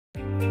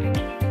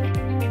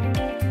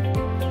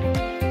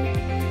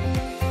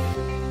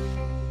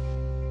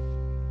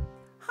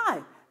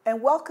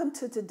and welcome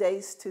to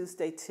today's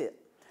Tuesday tip.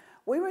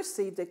 We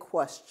received a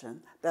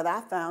question that I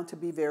found to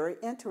be very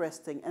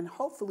interesting, and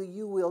hopefully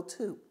you will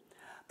too.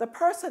 The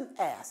person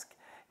asked,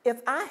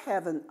 if I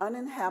have an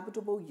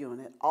uninhabitable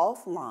unit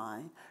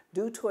offline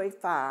due to a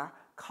fire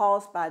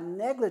caused by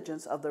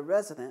negligence of the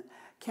resident,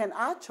 can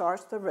I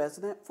charge the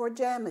resident for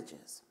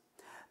damages?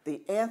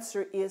 The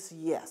answer is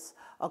yes.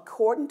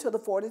 According to the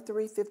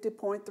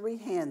 4350.3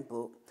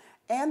 handbook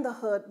and the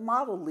HUD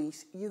model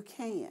lease, you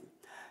can.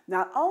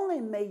 Not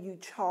only may you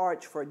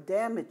charge for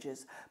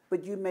damages,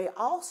 but you may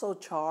also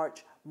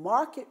charge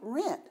market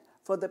rent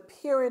for the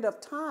period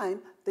of time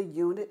the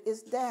unit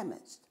is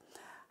damaged.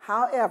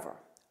 However,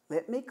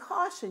 let me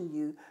caution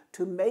you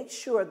to make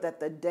sure that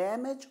the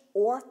damage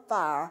or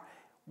fire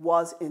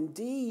was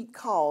indeed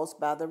caused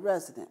by the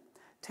resident.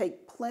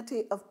 Take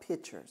plenty of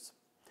pictures.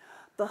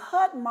 The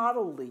HUD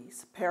model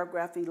lease,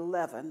 paragraph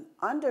 11,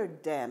 under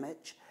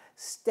damage,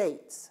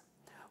 states,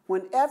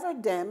 whenever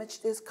damage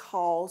is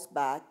caused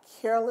by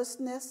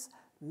carelessness,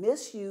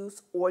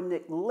 misuse, or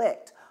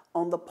neglect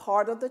on the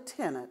part of the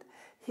tenant,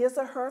 his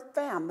or her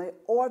family,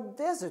 or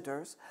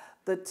visitors,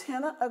 the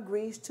tenant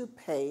agrees to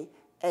pay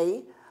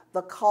A,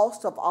 the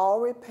cost of all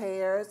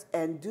repairs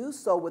and do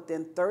so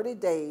within 30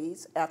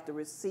 days after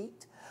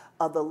receipt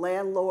of the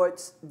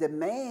landlord's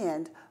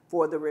demand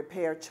for the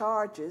repair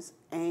charges,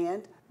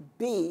 and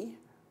B,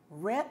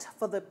 rent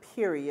for the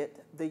period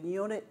the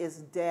unit is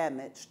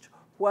damaged,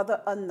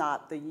 whether or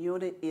not the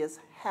unit is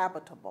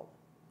habitable.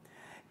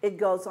 It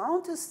goes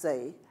on to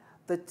say,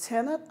 the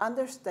tenant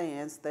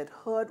understands that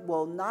HUD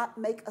will not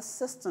make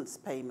assistance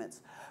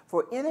payments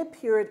for any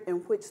period in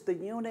which the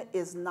unit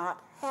is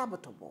not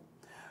habitable.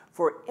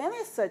 For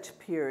any such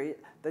period,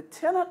 the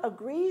tenant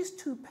agrees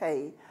to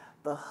pay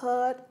the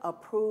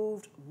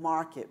HUD-approved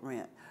market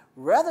rent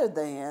rather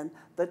than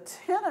the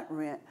tenant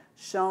rent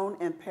shown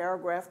in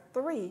paragraph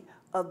 3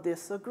 of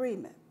this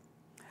agreement.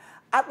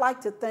 I'd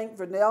like to thank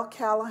Vernell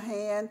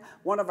Callahan,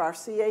 one of our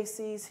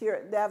CACs here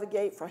at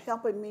Navigate, for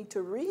helping me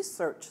to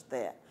research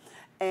that.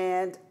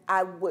 And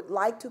I would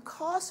like to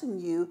caution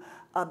you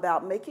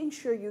about making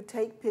sure you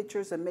take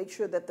pictures and make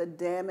sure that the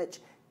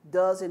damage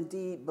does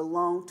indeed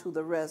belong to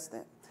the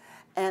resident.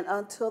 And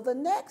until the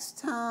next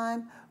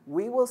time,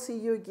 we will see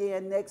you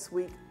again next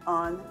week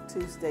on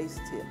Tuesday's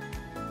Tip.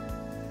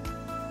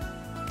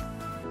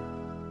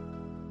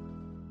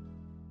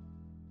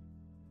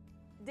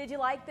 Did you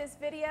like this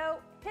video?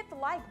 Hit the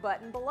like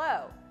button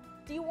below.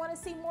 Do you want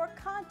to see more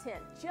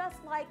content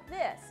just like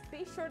this?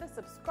 Be sure to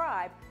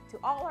subscribe to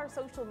all our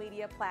social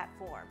media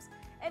platforms.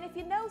 And if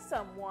you know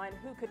someone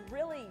who could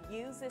really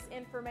use this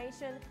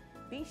information,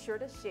 be sure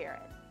to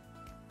share it.